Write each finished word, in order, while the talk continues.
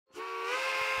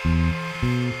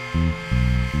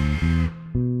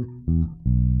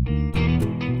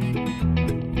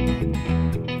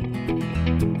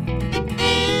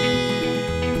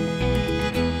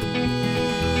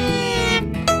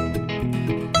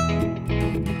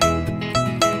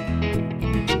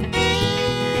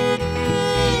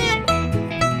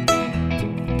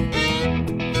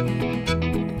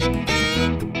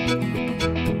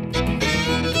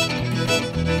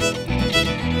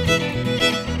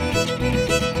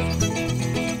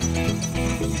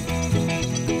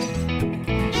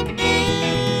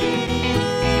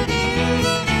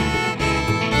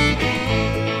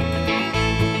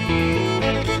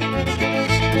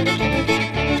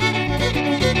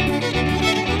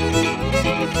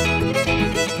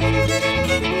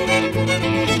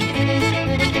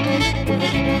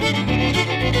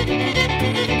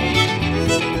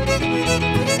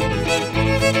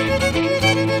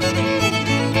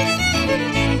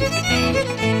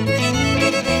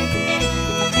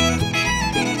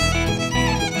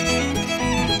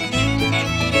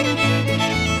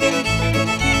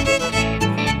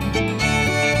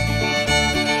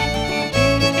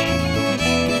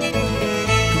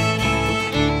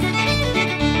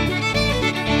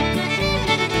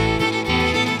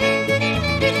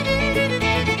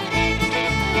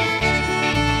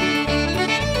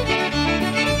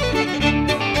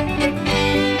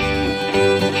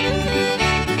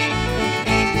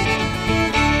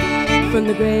From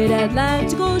the great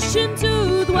Atlantic Ocean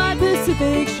to the wide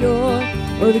Pacific shore,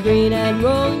 or the green and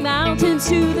rolling mountains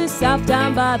to the south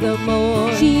down by the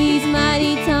moor. She's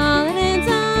mighty tall and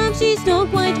handsome, she's known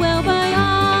quite well by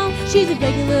all. She's a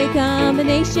regular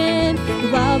combination,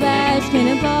 the Wabash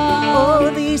Cannonball.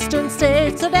 Oh, the eastern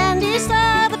states are dandy,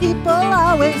 so the people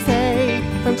always say.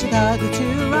 From Chicago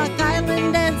to Rock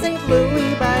Island and St.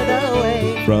 Louis, by the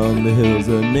way. From the hills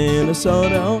of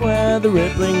Minnesota where the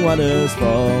rippling waters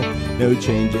fall, no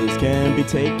changes can be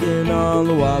taken on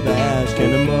the Wabash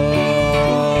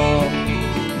Cannonball.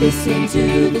 Listen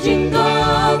to the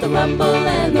jingle, the rumble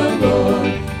and the roar,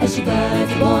 as she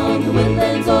glides along the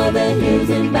woodlands or the hills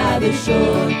and by the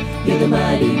shore. Hear the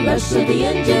mighty rush of the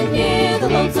engine, hear the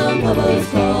lonesome hubbles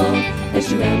call, as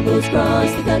she rambles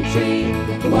across the country,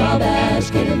 the Wabash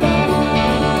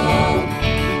Cannonball.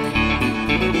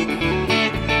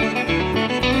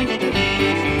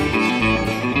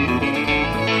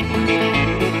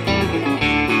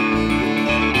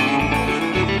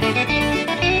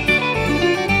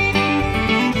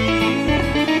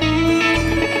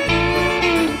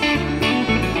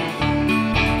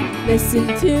 Listen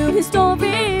to his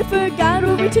story, for God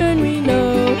will return we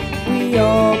know. We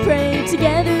all pray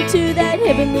together to that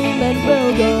heavenly land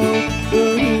we'll go.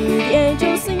 We'll hear the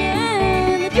angels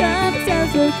singing, the trumpet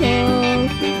sounds will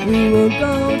call. We will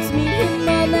go to meet him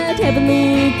on that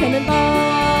heavenly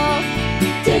cannonball.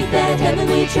 Take that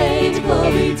heavenly train to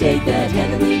glory, take that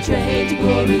heavenly train to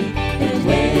glory. And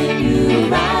when you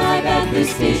arrive at the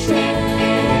station,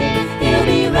 he'll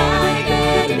be right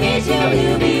there to meet you,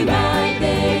 he'll be right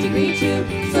there to greet you.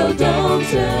 So don't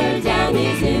turn down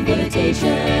his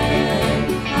invitation.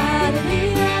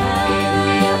 Hallelujah,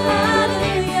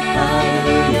 hallelujah,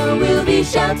 hallelujah. We'll be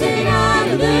shouting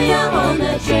hallelujah on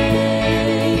the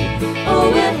train.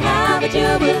 Oh, we'll have a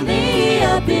jubilee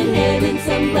up in heaven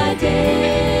some bright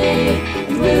day.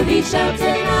 And we'll be shouting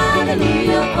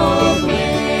hallelujah all the way.